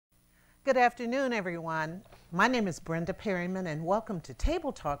Good afternoon, everyone. My name is Brenda Perryman, and welcome to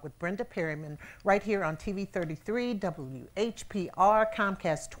Table Talk with Brenda Perryman right here on TV 33, WHPR,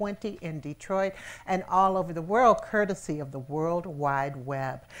 Comcast 20 in Detroit, and all over the world, courtesy of the World Wide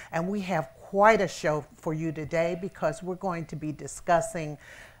Web. And we have quite a show for you today because we're going to be discussing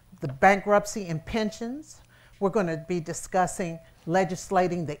the bankruptcy and pensions. We're going to be discussing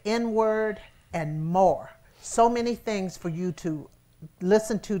legislating the N-word and more. So many things for you to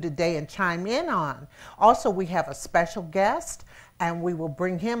listen to today and chime in on. Also, we have a special guest, and we will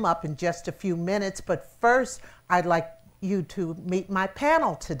bring him up in just a few minutes. But first, I'd like you to meet my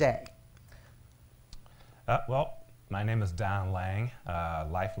panel today. Well, my name is Don Lang,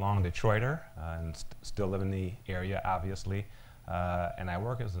 lifelong Detroiter, and still live in the area, obviously. And I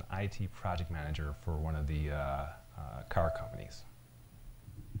work as an IT project manager for one of the car companies.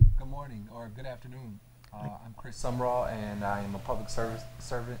 Good morning, or good afternoon. I'm Chris Sumrall, and I am a public service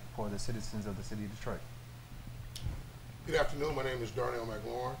servant for the citizens of the city of Detroit. Good afternoon. My name is Darnell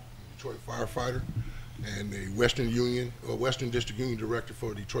McLaurin, Detroit firefighter, and the Western District Union Director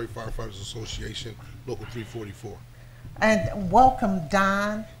for Detroit Firefighters Association, Local 344. And welcome,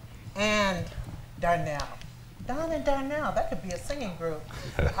 Don and Darnell. Don and Darnell, that could be a singing group.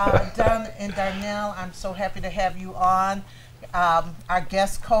 Don and Darnell, I'm so happy to have you on, our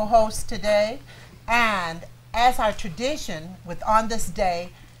guest co-host today. And as our tradition with On This Day,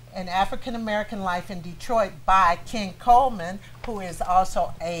 an African American Life in Detroit by Ken Coleman, who is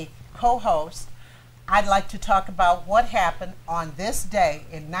also a co-host, I'd like to talk about what happened on this day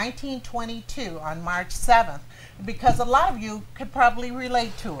in 1922 on March 7th, because a lot of you could probably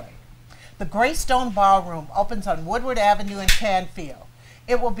relate to it. The Greystone Ballroom opens on Woodward Avenue in Canfield.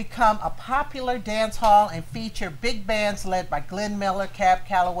 It will become a popular dance hall and feature big bands led by Glenn Miller, Cab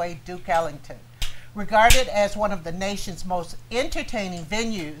Calloway, Duke Ellington. Regarded as one of the nation's most entertaining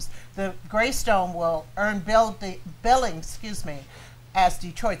venues, the Greystone will earn billing as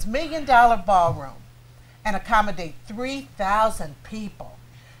Detroit's $1 million ballroom and accommodate 3,000 people.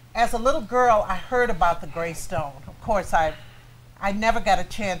 As a little girl, I heard about the Greystone. Of course, I never got a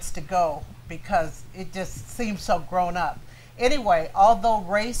chance to go because it just seemed so grown up. Anyway, although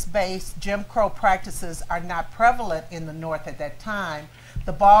race-based Jim Crow practices are not prevalent in the North at that time,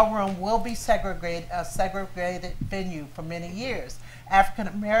 the ballroom will be a segregated venue for many years. African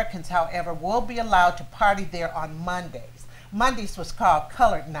Americans, however, will be allowed to party there on Mondays. Mondays was called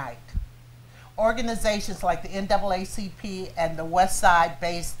Colored Night. Organizations like the NAACP and the West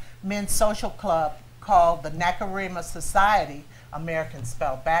Side-based men's social club called the Nakarima Society, American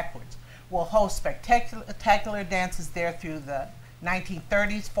spelled backwards, will host spectacular dances there through the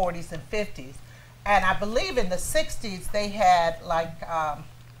 1930s, 40s, and 50s. And I believe in the 60s they had like, how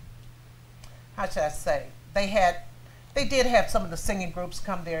should I say, they did have some of the singing groups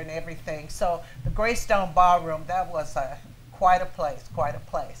come there and everything. So the Greystone Ballroom, that was quite a place, quite a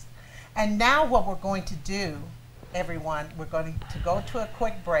place. And now what we're going to do, everyone, we're going to go to a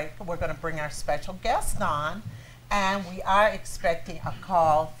quick break. We're going to bring our special guest on, and we are expecting a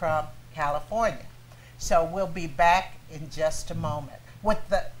call from California. So we'll be back in just a moment.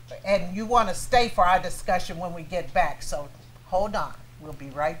 And you want to stay for our discussion when we get back, so hold on. We'll be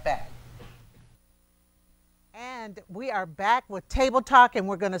right back. And we are back with Table Talk, and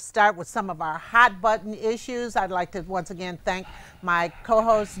we're going to start with some of our hot button issues. I'd like to once again thank my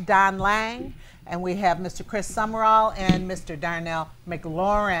co-host Don Lang, and we have Mr. Chris Sumrall and Mr. Darnell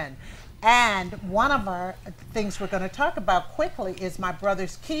McLaurin. And one of our things we're going to talk about quickly is My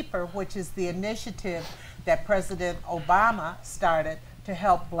Brother's Keeper, which is the initiative that President Obama started to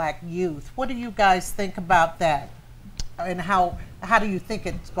help black youth. What do you guys think about that? And how do you think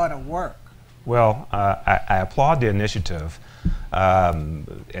it's going to work? Well, I applaud the initiative and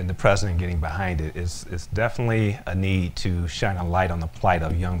the president getting behind it. It's definitely a need to shine a light on the plight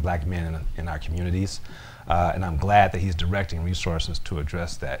of young black men in our communities. And I'm glad that he's directing resources to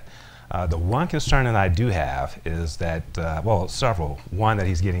address that. The one concern that I do have is that, well, several. One, that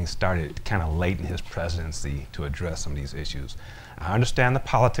he's getting started kind of late in his presidency to address some of these issues. I understand the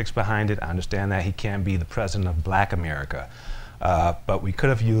politics behind it. I understand that he can't be the president of Black America. But we could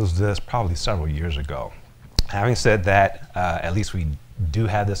have used this probably several years ago. Having said that, at least we do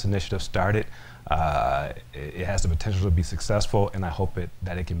have this initiative started. It has the potential to be successful, and I hope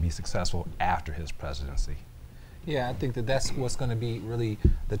that it can be successful after his presidency. Yeah, I think that's what's going to be really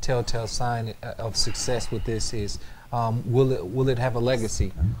the telltale sign of success with this is, will it have a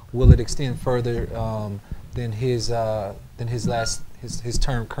legacy? Will it extend further than his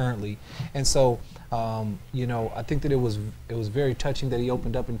term currently? And so, you know, I think that it was very touching that he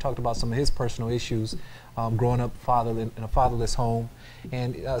opened up and talked about some of his personal issues, growing up in a fatherless home,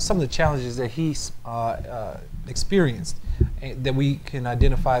 and some of the challenges that he's experienced that we can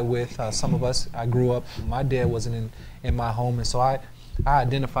identify with. Some of us, I grew up, my dad wasn't in my home, and so I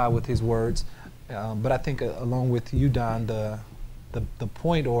identify with his words. But I think along with you, Don, the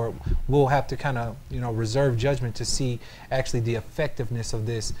point, or we'll have to kind of reserve judgment to see actually the effectiveness of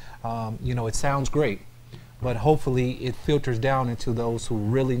this. It sounds great, but hopefully it filters down into those who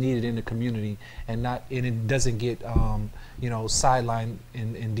really need it in the community, and it doesn't get sidelined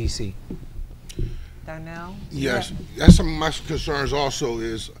in DC. Darnell? Yes, that's some of my concerns also.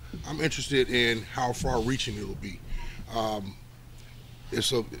 Is I'm interested in how far reaching it'll be.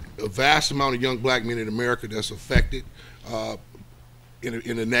 It's a vast amount of young black men in America that's affected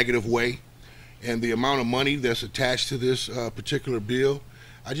in a negative way, and the amount of money that's attached to this particular bill,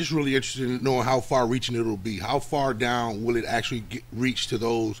 I'm just really interested in knowing how far reaching it'll be. How far down will it actually reach to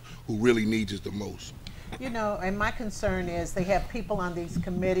those who really need it the most? And my concern is they have people on these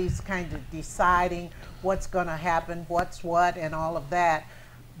committees kind of deciding what's going to happen, what's what, and all of that.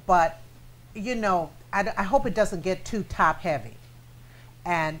 But, I hope it doesn't get too top heavy.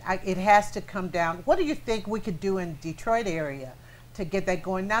 And it has to come down. What do you think we could do in Detroit area to get that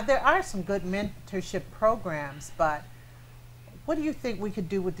going? Now, there are some good mentorship programs, but what do you think we could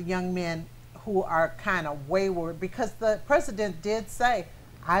do with the young men who are kind of wayward? Because the president did say,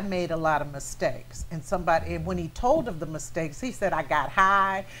 I made a lot of mistakes. And when he told of the mistakes, he said, I got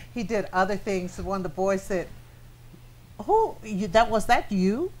high. He did other things. One of the boys said, was that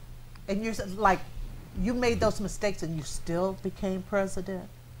you? And you're like, you made those mistakes and you still became president?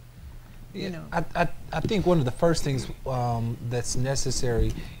 I think one of the first things that's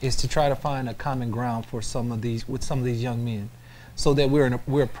necessary is to try to find a common ground for some of these young men, so that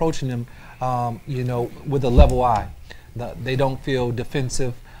we're approaching them, with a level eye. They don't feel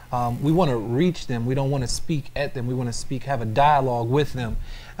defensive. We want to reach them. We don't want to speak at them. We want to have a dialogue with them.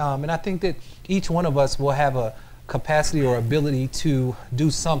 And I think that each one of us will have a capacity or ability to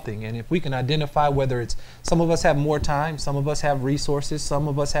do something. And if we can identify whether it's, some of us have more time, some of us have resources, some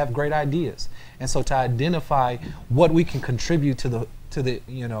of us have great ideas. And so to identify what we can contribute to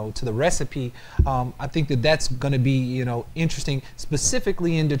the recipe, I think that's going to be, interesting,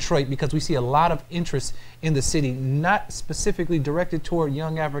 specifically in Detroit, because we see a lot of interest in the city, not specifically directed toward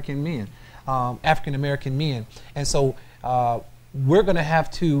young African men, African American men. And so we're going to have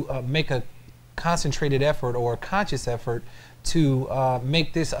to make a concentrated effort or a conscious effort to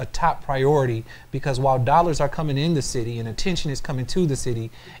make this a top priority, because while dollars are coming in the city and attention is coming to the city,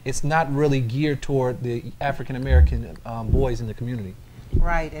 it's not really geared toward the African American boys in the community.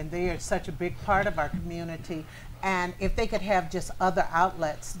 Right, and they are such a big part of our community. And if they could have just other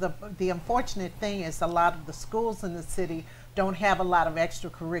outlets, the unfortunate thing is a lot of the schools in the city don't have a lot of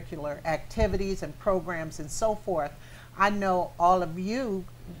extracurricular activities and programs and so forth. I know all of you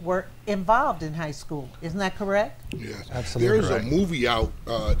were involved in high school. Isn't that correct? Yes, absolutely. There's a movie out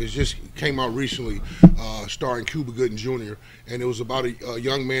that just came out recently, starring Cuba Gooding Jr., and it was about a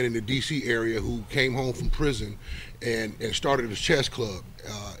young man in the D.C. area who came home from prison and started a chess club.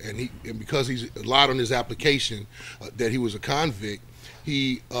 And because he's lied on his application that he was a convict,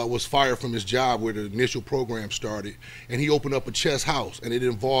 he was fired from his job where the initial program started, and he opened up a chess house, and it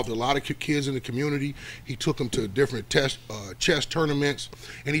involved a lot of kids in the community. He took them to different chess tournaments,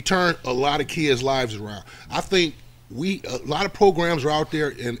 and he turned a lot of kids' lives around. I think a lot of programs are out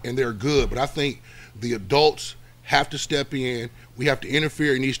there, and they're good, but I think the adults have to step in. We have to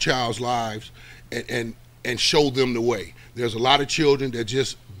interfere in these child's lives and show them the way. There's a lot of children that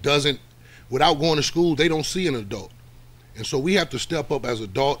just without going to school, they don't see an adult. And so we have to step up as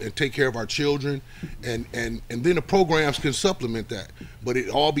adults and take care of our children, and then the programs can supplement that. But it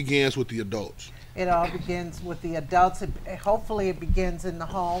all begins with the adults. It all begins with the adults. Hopefully it begins in the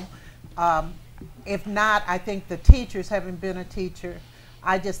home. If not, I think the teachers, having been a teacher,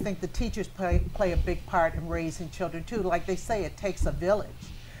 I just think the teachers play a big part in raising children too. Like they say, it takes a village.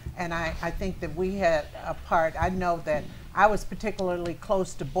 And I think that we had a part. I know that I was particularly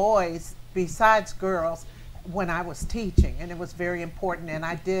close to boys besides girls when I was teaching, and it was very important. And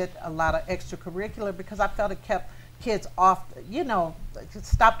I did a lot of extracurricular because I felt it kept kids off,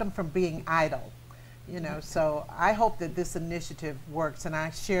 stopped them from being idle. So I hope that this initiative works, and I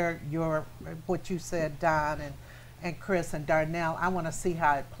share what you said, Don and Chris and Darnell. I want to see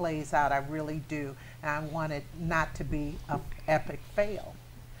how it plays out. I really do, and I want it not to be an epic fail.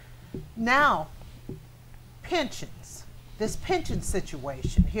 Now, pensions. This pension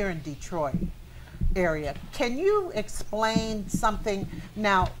situation here in Detroit area. Can you explain something?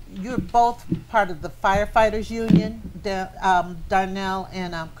 Now, you're both part of the firefighters union, Darnell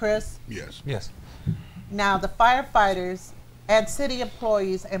and Chris? Yes. Yes. Now, the firefighters, and city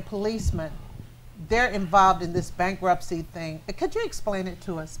employees and policemen, they're involved in this bankruptcy thing. Could you explain it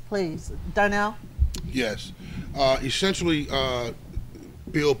to us, please? Darnell? Yes. Essentially,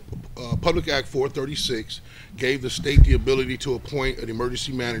 Public Act 436 gave the state the ability to appoint an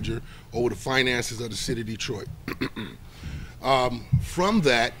emergency manager over the finances of the city of Detroit. From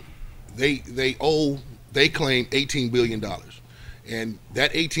that, they claim $18 billion. And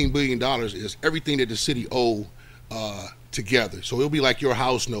that $18 billion is everything that the city owe together. So it'll be like your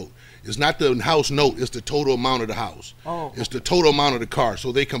house note. It's not the house note, it's the total amount of the house. Oh. It's the total amount of the car.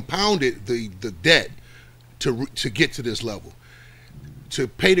 So they compounded the debt to get to this level. To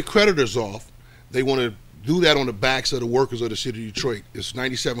pay the creditors off, they want to do that on the backs of the workers of the city of Detroit. It's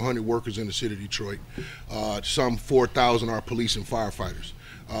 9,700 workers in the city of Detroit. Some 4,000 are police and firefighters.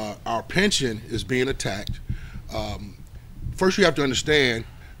 Our pension is being attacked. First, you have to understand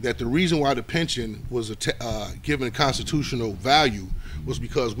that the reason why the pension was given a constitutional value was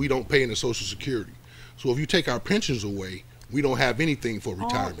because we don't pay into Social Security. So if you take our pensions away, we don't have anything for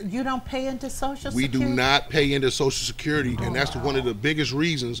retirement. Oh, you don't pay into Social We Security? do not pay into Social Security, and that's one of the biggest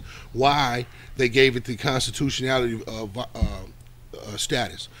reasons why they gave it the constitutionality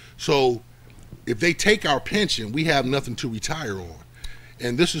status. So if they take our pension, we have nothing to retire on.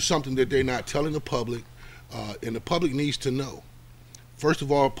 And this is something that they're not telling the public, and the public needs to know. First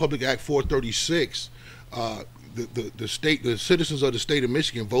of all, Public Act 436, the citizens of the state of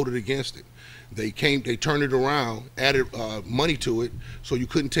Michigan voted against it. They turned it around, added money to it, so you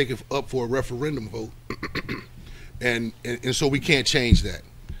couldn't take it up for a referendum vote, and so we can't change that.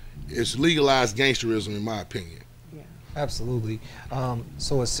 It's legalized gangsterism, in my opinion. Yeah. Absolutely.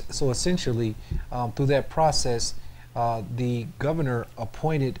 So essentially, through that process, the governor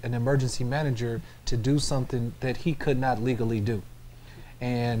appointed an emergency manager to do something that he could not legally do,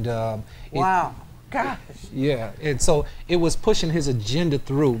 and Wow. Gosh. yeah, and so it was pushing his agenda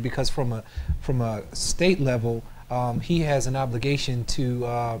through because from a state level, he has an obligation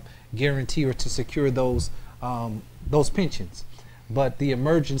to guarantee or to secure those pensions, but the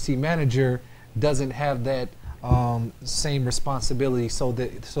emergency manager doesn't have that same responsibility. So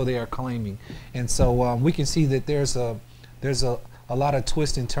they are claiming, and so we can see that there's a lot of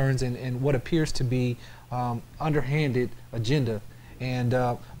twists and turns and what appears to be underhanded agenda.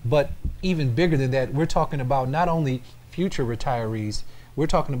 And but even bigger than that, we're talking about not only future retirees, we're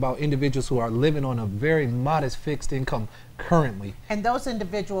talking about individuals who are living on a very modest fixed income currently. And those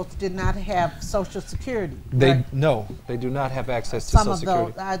individuals did not have Social Security. No, they do not have access to Some Social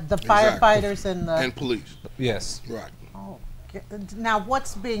of Security. the firefighters and the And police. Yes. Right. Oh, now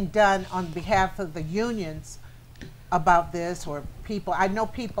what's being done on behalf of the unions about this, or people? I know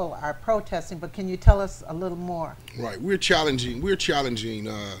people are protesting, but can you tell us a little more? Right. We're challenging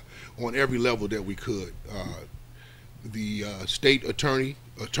on every level that we could. The state attorney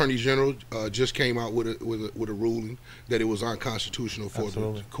general just came out with a ruling that it was unconstitutional for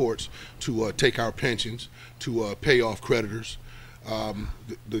Absolutely. the courts to take our pensions, to pay off creditors.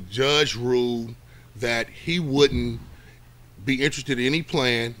 The judge ruled that he wouldn't be interested in any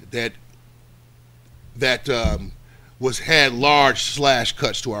plan that had large slash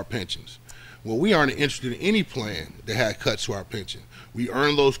cuts to our pensions. Well, we aren't interested in any plan that had cuts to our pension. We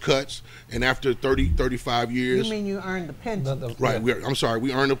earn those cuts, and after 30, 35 years... You mean you earned the pension? Right, Yeah.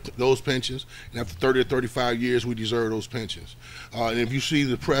 we earn those pensions, and after 30 or 35 years, we deserve those pensions. And if you see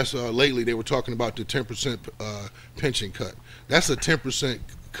the press lately, they were talking about the 10% pension cut. That's a 10%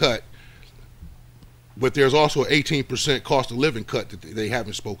 cut, but there's also an 18% cost of living cut that they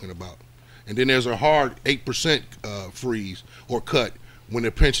haven't spoken about. And then there's a hard 8% freeze or cut when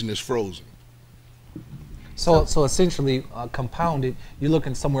the pension is frozen. So essentially, compounded, you're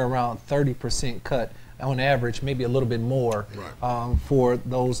looking somewhere around 30% cut on average, maybe a little bit more, Right. for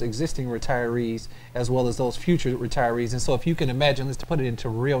those existing retirees as well as those future retirees. And so if you can imagine, let's put it into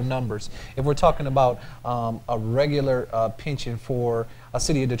real numbers. If we're talking about a regular pension for a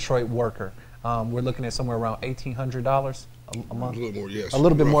City of Detroit worker, we're looking at somewhere around $1,800 a month. A little more, yes. A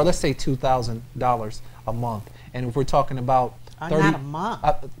little bit Right. more, let's say $2,000 a month. And if we're talking about Not a month.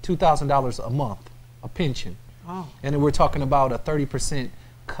 $2,000 a month, a pension. Oh. And then we're talking about a 30%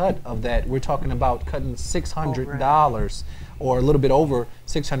 cut of that. We're talking about cutting $600 or a little bit over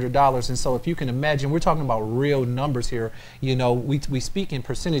 $600. And so if you can imagine, we're talking about real numbers here. You know, we speak in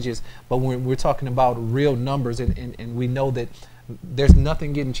percentages, but we're talking about real numbers, and we know that there's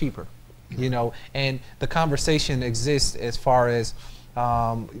nothing getting cheaper, you know. And the conversation exists as far as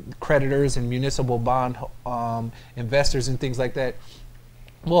creditors and municipal bond investors and things like that.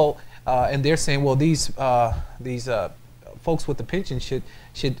 Well, and they're saying, well, these folks with the pension should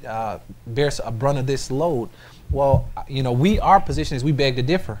bear a brunt of this load. Well, you know, our position is we beg to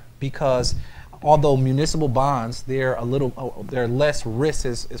differ, because although municipal bonds, they're they're less risk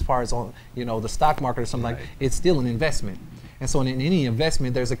as far as on, you know, the stock market or something like, it's still an investment. And so in any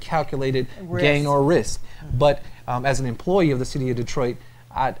investment, there's a calculated gain or risk. But as an employee of the city of Detroit,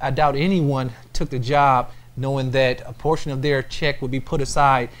 I doubt anyone took the job knowing that a portion of their check would be put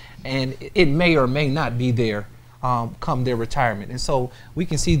aside, and it may or may not be there come their retirement. And so we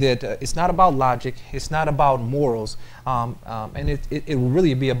can see that it's not about logic, it's not about morals, and it will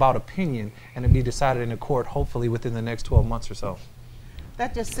really be about opinion, and it'll be decided in the court hopefully within the next 12 months or so.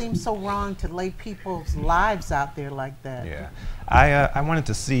 That just seems so wrong to lay people's lives out there like that. Yeah, I wanted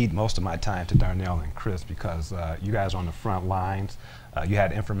to cede most of my time to Darnell and Chris because you guys are on the front lines. You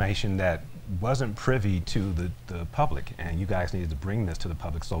had information that wasn't privy to the public, and you guys needed to bring this to the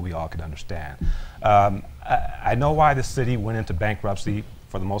public so we all could understand. I know why the city went into bankruptcy.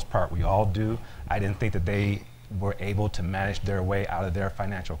 For the most part, we all do. I didn't think that they were able to manage their way out of their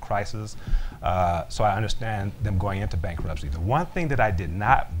financial crisis. So I understand them going into bankruptcy. The one thing that I did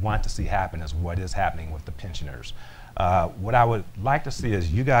not want to see happen is what is happening with the pensioners. What I would like to see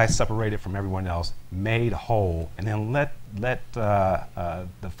is you guys separated from everyone else, made whole, and then let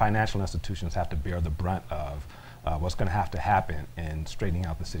the financial institutions have to bear the brunt of what's going to have to happen in straightening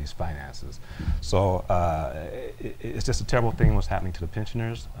out the city's finances. So it's just a terrible thing what's happening to the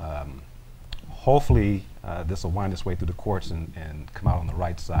pensioners. Hopefully this will wind its way through the courts and come out on the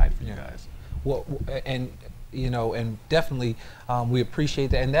right side for you guys. Well, and you know, and definitely we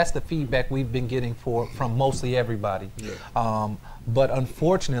appreciate that, and that's the feedback we've been getting from mostly everybody. Yeah. But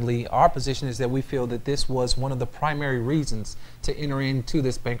unfortunately, our position is that we feel that this was one of the primary reasons to enter into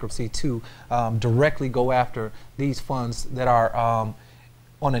this bankruptcy, to directly go after these funds that are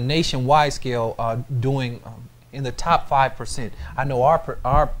on a nationwide scale doing in the top 5%. I know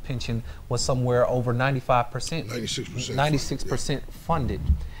our pension was somewhere over 95%, 96% funded.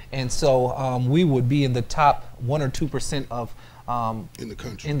 And so we would be in the top 1 or 2% of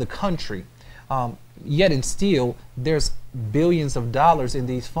in the country. Yet and still, there's billions of dollars in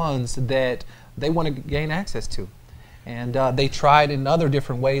these funds that they want to gain access to. And they tried in other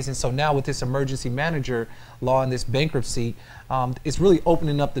different ways. And so now with this emergency manager law and this bankruptcy, it's really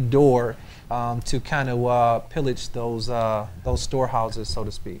opening up the door to kind of pillage those storehouses, so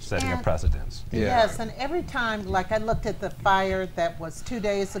to speak. Setting a precedence. Yeah. Yes, and every time, like I looked at the fire that was 2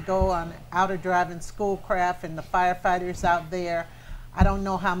 days ago on Outer Drive in Schoolcraft, and the firefighters out there, I don't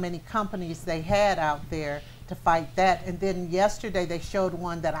know how many companies they had out there to fight that. And then yesterday they showed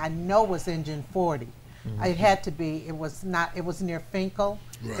one that I know was Engine 40. Mm-hmm. It had to be. It was not. It was near Finkel.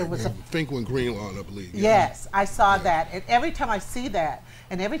 Right. It was Finkel and Greenlawn, I believe. Yeah. Yes, I saw that. And every time I see that,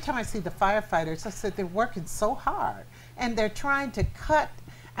 and every time I see the firefighters, I said they're working so hard, and they're trying to cut.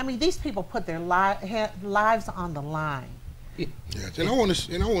 I mean, these people put their lives on the line. Yes, and I want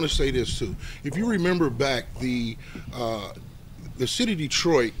to say this too. If you remember back, the city of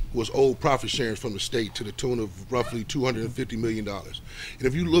Detroit was owed profit sharing from the state to the tune of roughly $250 million. And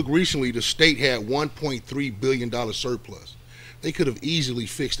if you look recently, the state had $1.3 billion surplus. They could have easily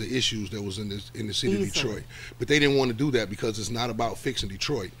fixed the issues that was in the city of Detroit, but they didn't want to do that because it's not about fixing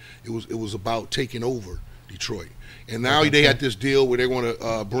Detroit. It was about taking over Detroit. And now they had this deal where they want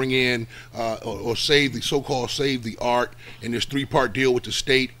to bring in or save the so-called save the art, and this 3-part deal with the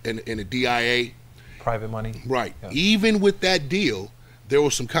state and the DIA. Private money. Right. Yeah. Even with that deal, there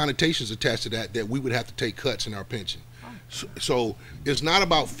were some connotations attached to that we would have to take cuts in our pension. So it's not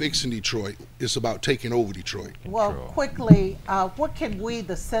about fixing Detroit, it's about taking over Detroit. Well, quickly, what can we,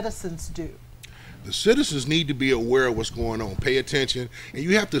 the citizens, do? The citizens need to be aware of what's going on, pay attention, and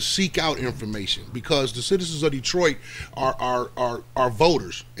you have to seek out information, because the citizens of Detroit are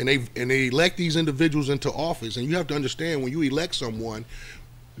voters, and they elect these individuals into office, and you have to understand, when you elect someone,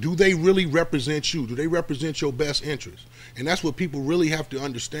 do they really represent you? Do they represent your best interest? And that's what people really have to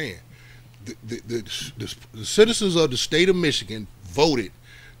understand. The citizens of the state of Michigan voted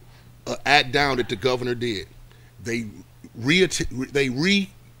an act down that the governor did. They redid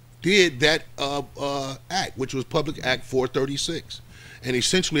that act, which was Public Act 436. And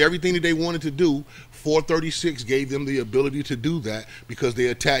essentially everything that they wanted to do, 436 gave them the ability to do that because they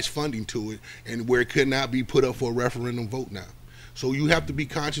attached funding to it, and where it could not be put up for a referendum vote now. So you have to be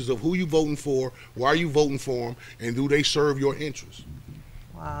conscious of who you're voting for, why are you voting for them, and do they serve your interests?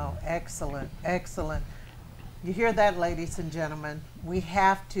 Wow, excellent, excellent. You hear that, ladies and gentlemen? We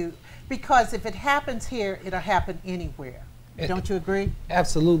have to, because if it happens here, it'll happen anywhere. Don't you agree?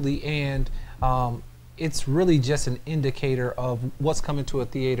 Absolutely, and it's really just an indicator of what's coming to a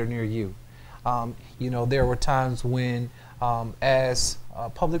theater near you. You know, there were times when, as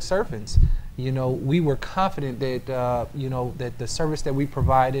public servants, you know, we were confident that, you know, that the service that we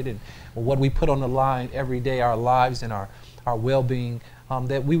provided and what we put on the line every day, our lives and our well-being,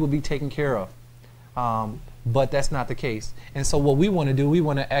 that we would be taken care of. But that's not the case. And so what we want to do, we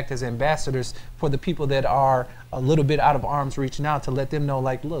want to act as ambassadors for the people that are a little bit out of arm's reach now, to let them know,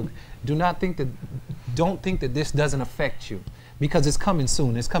 like, look, don't think that this doesn't affect you, because it's coming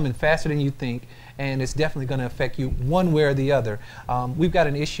soon. It's coming faster than you think, and it's definitely going to affect you one way or the other. We've got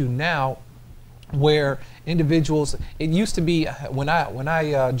an issue now where individuals, it used to be, when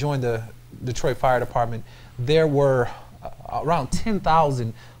I joined the Detroit Fire Department, there were around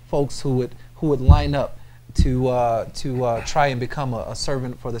 10,000 folks who would line up to try and become a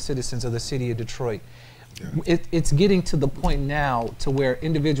servant for the citizens of the city of Detroit. Yeah. It's getting to the point now to where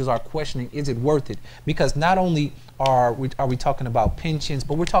individuals are questioning, is it worth it? Because not only are we talking about pensions,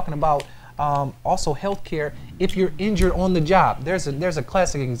 but we're talking about also health care if you're injured on the job. There's a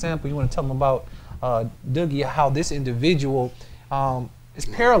classic example. You want to tell them about Dougie, how this individual is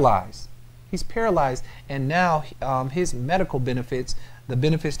paralyzed. He's paralyzed, and now his medical benefits, the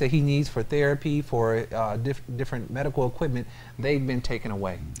benefits that he needs for therapy, for different medical equipment, they've been taken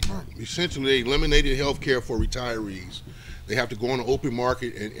away. Essentially, they eliminated health care for retirees. They have to go on the open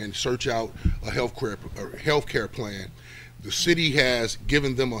market and search out a health care plan. The city has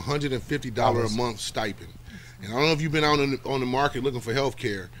given them $150 a month stipend. And I don't know if you've been out on the market looking for health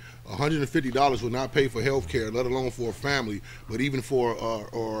care. $150 will not pay for health care, let alone for a family, but even for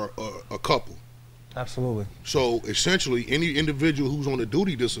a couple. Absolutely. So essentially, any individual who's on a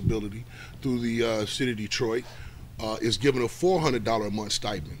duty disability through the city of Detroit is given a $400 a month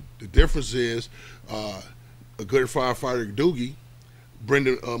stipend. The difference is a good firefighter, Dougie,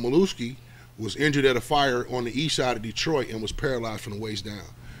 Brendan Maluski, was injured at a fire on the east side of Detroit and was paralyzed from the waist down.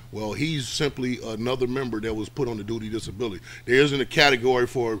 Well, he's simply another member that was put on the duty disability. There isn't a category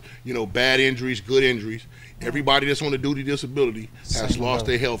for, you know, bad injuries, good injuries. Everybody that's on the duty disability has lost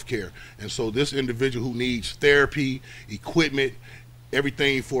their health care. And so this individual who needs therapy, equipment,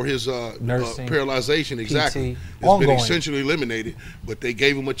 everything for his paralyzation, exactly, has been essentially eliminated. But they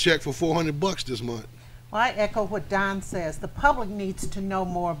gave him a check for $400 this month. Well, I echo what Don says. The public needs to know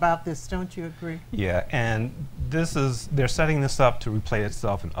more about this. Don't you agree? Yeah, and they're setting this up to replay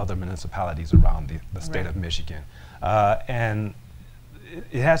itself in other municipalities around the state of Michigan. And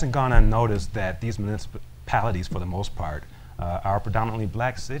it hasn't gone unnoticed that these municipalities, for the most part, are predominantly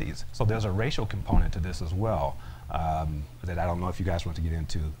black cities. So there's a racial component to this as well that I don't know if you guys want to get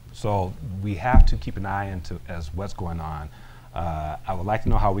into. So we have to keep an eye into as what's going on. I would like to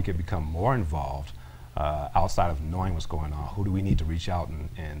know how we could become more involved outside of knowing what's going on. Who do we need to reach out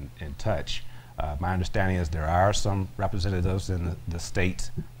and touch? My understanding is there are some representatives in the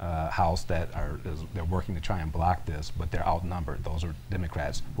state house that they're working to try and block this, but they're outnumbered. Those are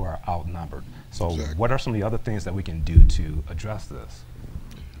Democrats who are outnumbered. So what are some of the other things that we can do to address this?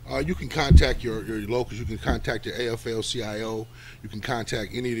 You can contact your locals. You can contact your AFL-CIO. You can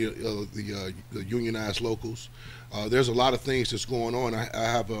contact any of the unionized locals. There's a lot of things that's going on. I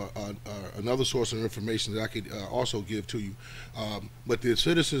have another source of information that I could also give to you. But the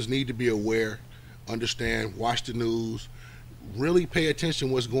citizens need to be aware, understand, watch the news, really pay attention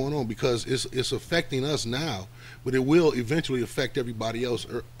to what's going on, because it's affecting us now, but it will eventually affect everybody else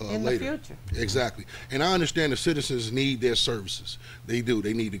in later. the future. Exactly. And I understand the citizens need their services. They do.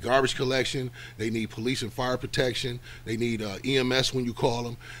 They need the garbage collection. They need police and fire protection. They need EMS when you call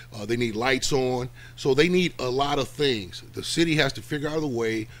them. They need lights on. So they need a lot of things. The city has to figure out a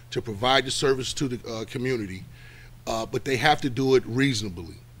way to provide the service to the community, but they have to do it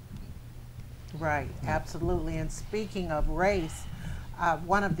reasonably. Right, absolutely. And speaking of race,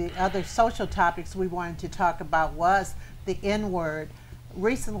 one of the other social topics we wanted to talk about was the N-word.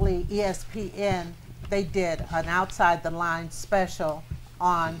 Recently, ESPN, they did an Outside the Line special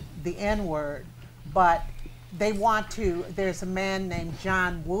on the N-word, but they want to, there's a man named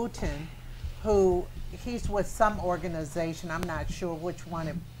John Wooten who, he's with some organization, I'm not sure which one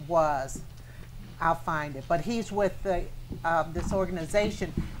it was, I'll find it, but he's with this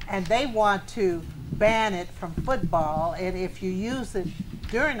organization, and they want to ban it from football, and if you use it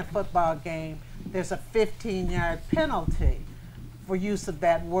during a football game, there's a 15-yard penalty for use of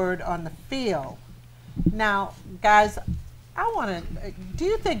that word on the field. Now, guys, I want to, do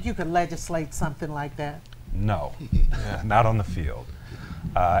you think you could legislate something like that? No, not on the field.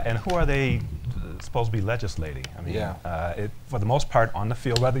 And who are they supposed to be legislating? I mean, for the most part, on the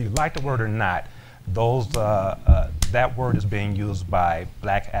field, whether you like the word or not, those that word is being used by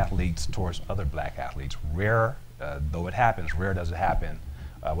black athletes towards other black athletes. Rare, though it happens, rare does it happen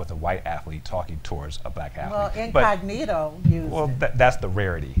with a white athlete talking towards a black Well, athlete. But, incognito used well, it. that's the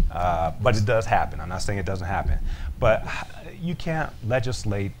rarity, but it does happen. I'm not saying it doesn't happen, but you can't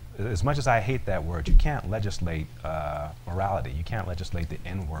legislate. As much as I hate that word, you can't legislate morality. You can't legislate the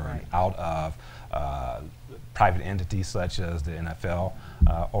N-word Right. out of private entities such as the NFL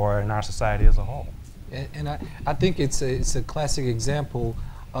or in our society as a whole. And I think it's a classic example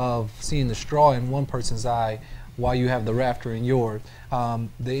of seeing the straw in one person's eye while you have the rafter in yours.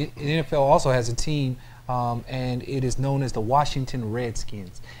 The NFL also has a team, and it is known as the Washington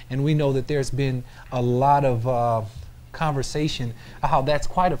Redskins. And we know that there's been a lot of conversation how that's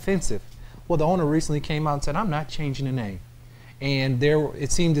quite offensive. Well, the owner recently came out and said, "I'm not changing the name," and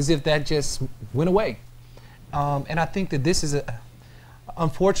it seemed as if that just went away. And I think that this is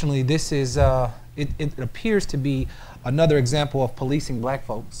unfortunately, this is it appears to be another example of policing black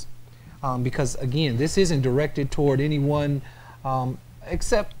folks, because again, this isn't directed toward anyone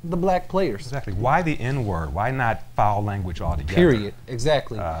except the black players. Exactly. Why the N-word? Why not foul language altogether? Period.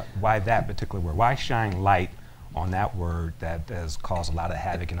 Exactly. Why that particular word? Why shine light on that word that has caused a lot of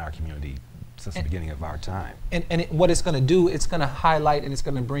havoc in our community since the beginning of our time? And what it's going to do, it's going to highlight and it's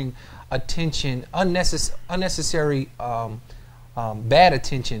going to bring attention, unnecessary bad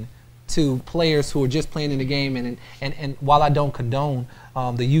attention to players who are just playing in the game. And while I don't condone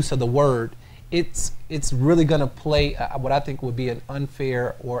the use of the word, it's really going to play what I think would be an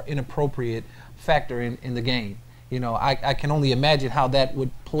unfair or inappropriate factor in the game. You know, I can only imagine how that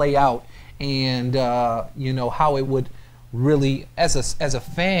would play out, and you know, how it would really, as a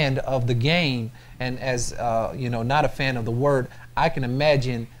fan of the game and as you know, not a fan of the word, I can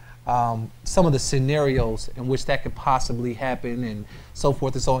imagine some of the scenarios in which that could possibly happen and so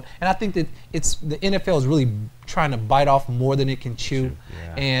forth and so on. And I think that the NFL is really trying to bite off more than it can chew.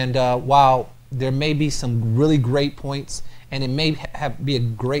 Yeah. And while there may be some really great points and it may be a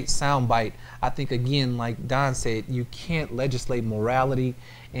great soundbite, I think, again, like Don said, you can't legislate morality,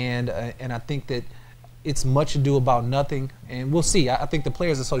 and I think that it's much ado about nothing, and we'll see. I think the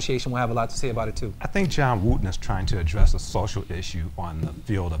Players Association will have a lot to say about it too. I think John Wooten is trying to address a social issue on the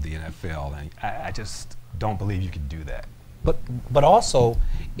field of the NFL, and I just don't believe you can do that. But also,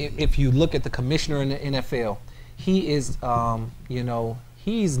 if you look at the commissioner in the NFL, he is, you know,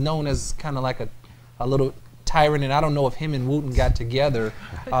 he's known as kind of like a little tyrant, and I don't know if him and Wooten got together,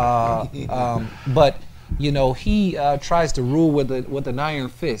 but you know, he tries to rule with an iron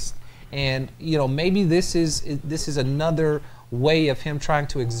fist. And you know, maybe this is another way of him trying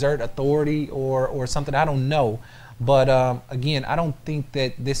to exert authority or something. I don't know, but again, I don't think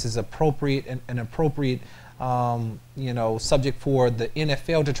that this is appropriate, an appropriate you know, subject for the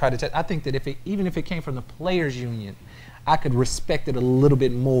NFL to try to test. I think that even if it came from the players' union, I could respect it a little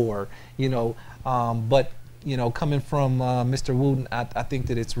bit more. You know, but you know, coming from Mr. Wooten, I think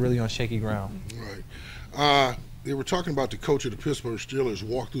that it's really on shaky ground. Right. They were talking about the coach of the Pittsburgh Steelers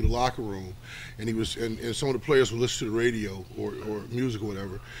walked through the locker room, and he was, and some of the players would listen to the radio or music or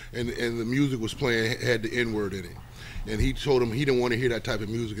whatever, and the music was playing, had the N-word in it, and he told them he didn't want to hear that type of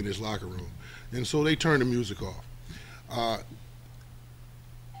music in his locker room, and so they turned the music off.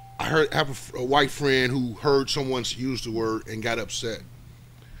 I have a white friend who heard someone use the word and got upset.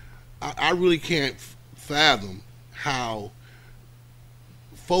 I really can't fathom how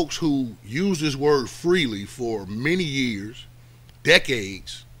folks who use this word freely for many years,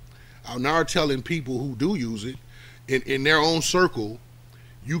 decades, are now telling people who do use it in their own circle,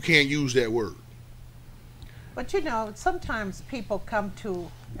 you can't use that word. But you know, sometimes people come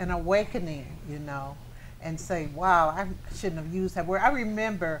to an awakening, you know, and say, wow, I shouldn't have used that word. I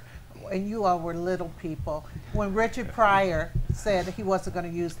remember, and you all were little people, when Richard Pryor said he wasn't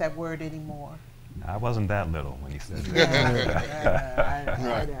going to use that word anymore. I wasn't that little when he said that.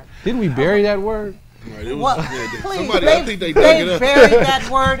 Right. Didn't we bury that word? Right. It was, Well, yeah, please, somebody, I think they dug it up. buried that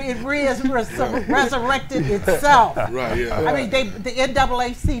word. It resurrected itself. Right, yeah. I mean, the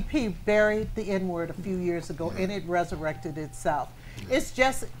NAACP buried the N-word a few years ago, and it resurrected itself. It's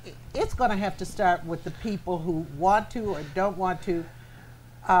just, it's going to have to start with the people who want to or don't want to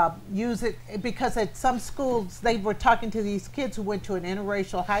use it, because at some schools, they were talking to these kids who went to an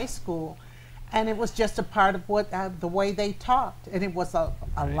interracial high school, and it was just a part of what the way they talked, and it was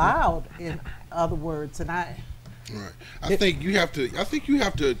allowed, in other words. And right. I think you have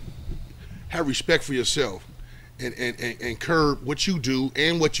to have respect for yourself, and curb what you do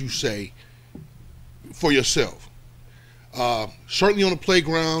and what you say for yourself. Certainly on the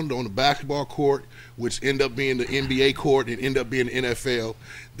playground, on the basketball court, which end up being the NBA court and end up being the NFL,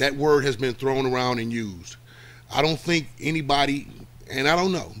 that word has been thrown around and used. I don't think anybody, And I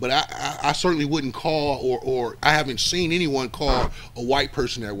don't know, but I certainly wouldn't call, or I haven't seen anyone call a white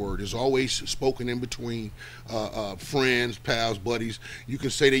person that word. It's always spoken in between friends, pals, buddies. You can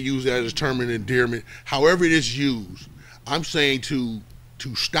say they use that as a term of endearment. However it is used, I'm saying to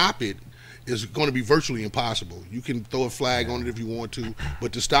stop it is going to be virtually impossible. You can throw a flag on it if you want to,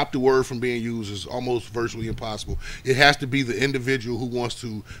 but to stop the word from being used is almost virtually impossible. It has to be the individual who wants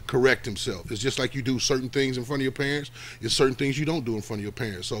to correct himself. It's just like you do certain things in front of your parents. It's certain things you don't do in front of your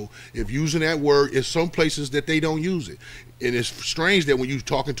parents. So if using that word, it's some places that they don't use it. And it's strange that when you're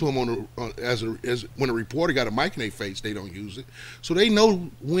talking to them when a reporter got a mic in their face, they don't use it. So they know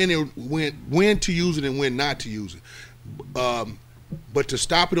when to use it and when not to use it. But to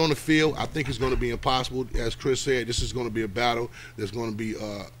stop it on the field, I think it's going to be impossible. As Chris said, this is going to be a battle that's going to be,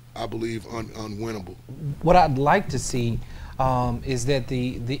 I believe, unwinnable. What I'd like to see is that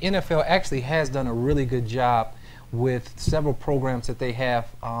the NFL actually has done a really good job with several programs that they have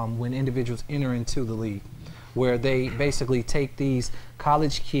when individuals enter into the league, where they basically take these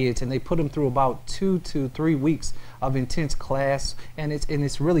college kids and they put them through about 2 to 3 weeks of intense class, and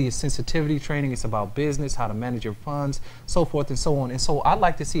it's really a sensitivity training. It's about business, how to manage your funds, so forth and so on. And so I'd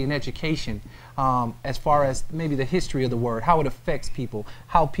like to see an education as far as maybe the history of the word, how it affects people,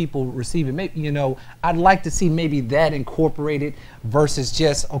 how people receive it. Maybe, you know, I'd like to see maybe that incorporated versus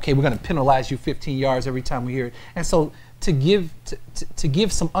just, okay, we're going to penalize you 15 yards every time we hear it. And so to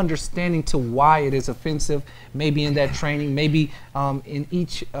give some understanding to why it is offensive, maybe in that training, maybe in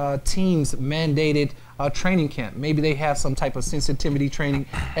each team's mandated training camp. Maybe they have some type of sensitivity training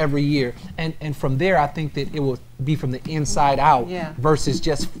every year. And from there, I think that it will be from the inside out versus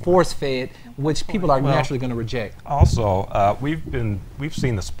just force-fed, which people are naturally going to reject. Also, we've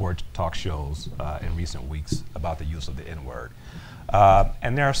seen the sports talk shows in recent weeks about the use of the N-word.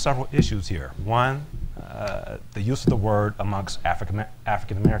 And there are several issues here. One, the use of the word amongst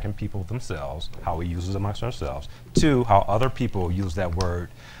African American people themselves, how we use it amongst ourselves. Two, how other people use that word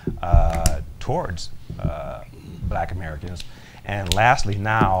towards Black Americans. And lastly,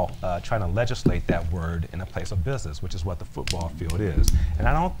 now trying to legislate that word in a place of business, which is what the football field is. And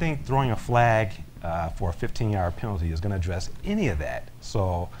I don't think throwing a flag for a 15-yard penalty is going to address any of that.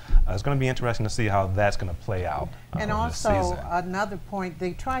 So it's going to be interesting to see how that's going to play out. And also, another point,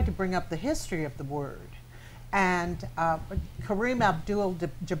 they tried to bring up the history of the word. And Kareem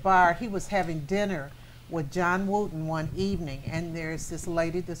Abdul-Jabbar, he was having dinner with John Wooten one evening, and there's this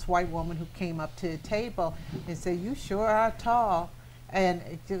lady, this white woman, who came up to the table and said, "You sure are tall," and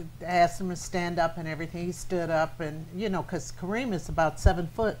asked him to stand up and everything. He stood up, and you know, because Kareem is about 7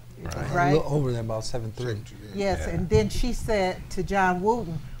 foot, right? A little over there, about 7'3". Yes, and then she said to John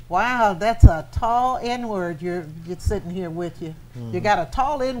Wooten, "Wow, that's a tall N-word you're sitting here with you. You got a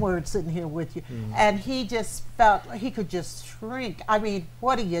tall N-word sitting here with you." And he just felt like he could just shrink. I mean,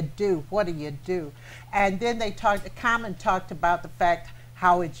 what do you do? What do you do? And then they Common talked about the fact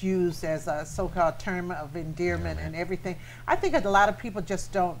how it's used as a so-called term of endearment and everything. I think that a lot of people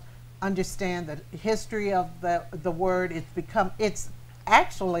just don't understand the history of the word. It's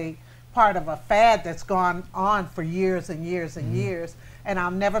actually part of a fad that's gone on for years and years and years. And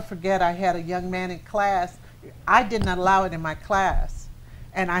I'll never forget, I had a young man in class. I didn't allow it in my class.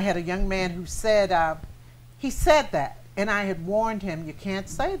 And I had a young man who said, he said that. And I had warned him, you can't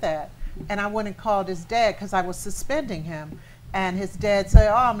say that. And I went and called his dad because I was suspending him. And his dad said,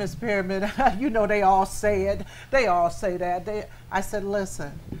 "Oh, Miss Pyramid, you know they all say it. They all say that." I said,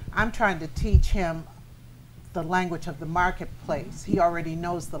 "Listen, I'm trying to teach him the language of the marketplace. He already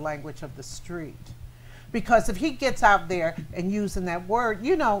knows the language of the street. Because if he gets out there and using that word,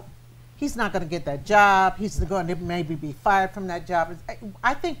 you know, he's not going to get that job. He's going to maybe be fired from that job."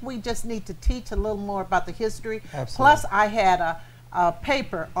 I think we just need to teach a little more about the history. Absolutely. Plus, I had a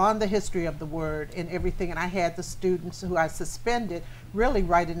paper on the history of the word and everything, and I had the students who I suspended really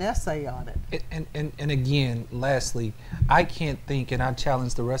write an essay on it. And again, lastly, I can't think, and I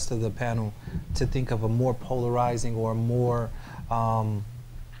challenge the rest of the panel to think of a more polarizing or more a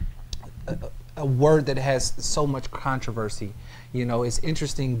word that has so much controversy. You know, it's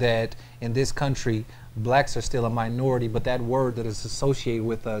interesting that in this country, blacks are still a minority, but that word that is associated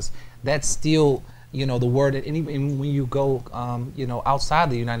with us, that's still, you know, the word that when you go, you know, outside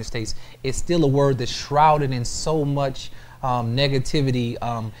the United States, it's still a word that's shrouded in so much negativity.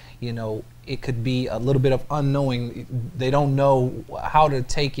 You know, it could be a little bit of unknowing. They don't know how to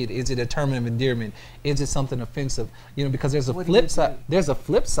take it. Is it a term of endearment? Is it something offensive? You know, because there's a flip side. There's a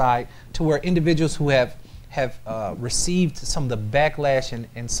flip side to where individuals who have received some of the backlash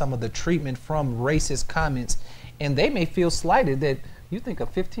and some of the treatment from racist comments, and they may feel slighted that You think a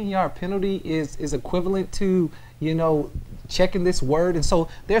 15-yard penalty is equivalent to, you know, checking this word? And so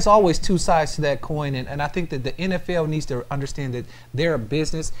there's always two sides to that coin, and I think that the NFL needs to understand that they're a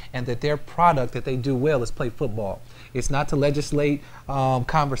business and that their product that they do well is play football. It's not to legislate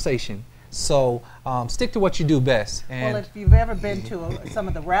conversation. So stick to what you do best. And well, if you've ever been to some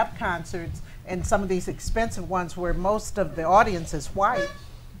of the rap concerts and some of these expensive ones where most of the audience is white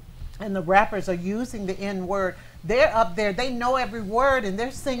and the rappers are using the N-word, they're up there, they know every word and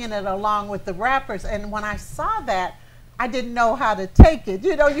they're singing it along with the rappers. And when I saw that, I didn't know how to take it.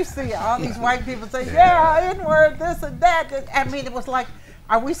 You know, you see all these white people say, yeah, N-word, this and that. I mean, it was like,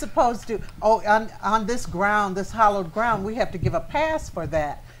 are we supposed to, on this ground, this hallowed ground, we have to give a pass for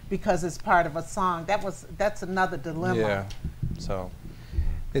that because it's part of a song. That's another dilemma. yeah, so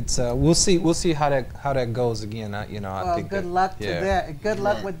it's we'll see how that goes again. I Well, think good luck to that. Good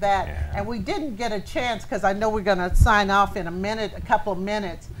luck with that. Yeah. And we didn't get a chance because I know we're going to sign off in a couple of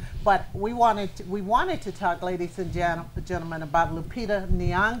minutes. But we wanted to talk, ladies and gentlemen, about Lupita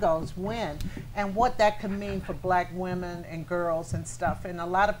Nyong'o's win and what that could mean for black women and girls and stuff. And a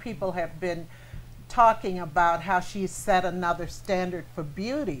lot of people have been talking about how she set another standard for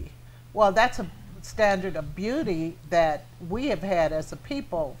beauty. Well, that's a standard of beauty that we have had as a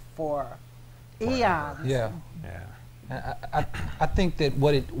people for eons. yeah. Yeah. I think that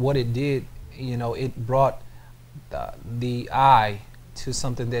what it did, you know, it brought the eye to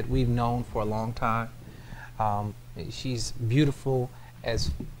something that we've known for a long time. She's beautiful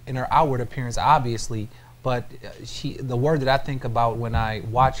as in her outward appearance, obviously, but the word that I think about when I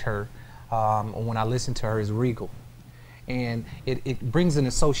watch her, or when I listen to her, is regal. And it brings an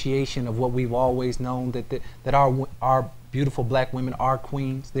association of what we've always known, that our beautiful black women are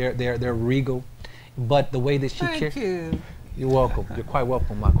queens. They're regal, but the way that she Thank you. You're welcome. You're quite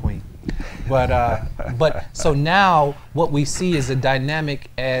welcome, my queen. But so now what we see is a dynamic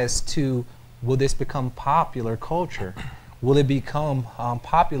as to, will this become popular culture? Will it become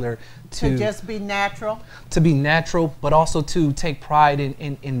popular To just be natural. to be natural, but also to take pride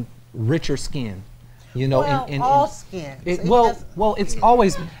in richer skin? You know, Well, all skins. It just- well, it's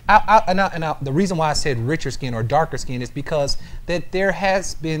always, the reason why I said richer skin or darker skin is because that there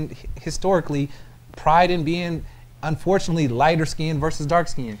has been historically pride in being, unfortunately, lighter skin versus dark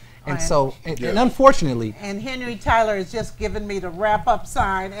skin. And so, and unfortunately. And Henry Tyler has just given me the wrap-up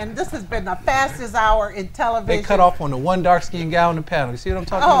sign, and this has been the fastest hour in television. They cut off on the one dark-skinned guy on the panel. You see what I'm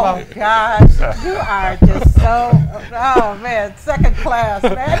talking Oh about? gosh, you are just so, oh man, second class,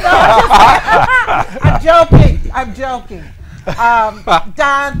 man. No, I'm joking.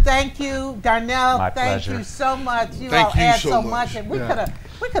 Don, thank you. Darnell, My thank pleasure. you so much. You Thank all you add so so much. much, and we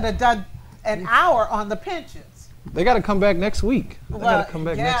could have done an hour on the pensions. They got to come back next week. They got Well, to come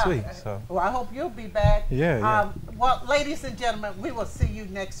back yeah. next week. So. Well, I hope you'll be back. Yeah. Well, ladies and gentlemen, we will see you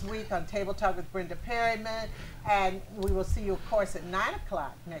next week on Table Talk with Brenda Perryman, and we will see you, of course, at 9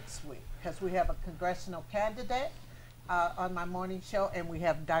 o'clock next week because we have a congressional candidate on my morning show, and we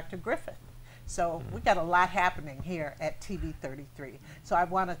have Dr. Griffith. So we got a lot happening here at TV 33. So I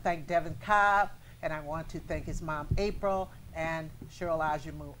want to thank Devin Cobb, and I want to thank his mom, April, and Cheryl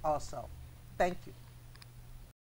Ajamu also. Thank you.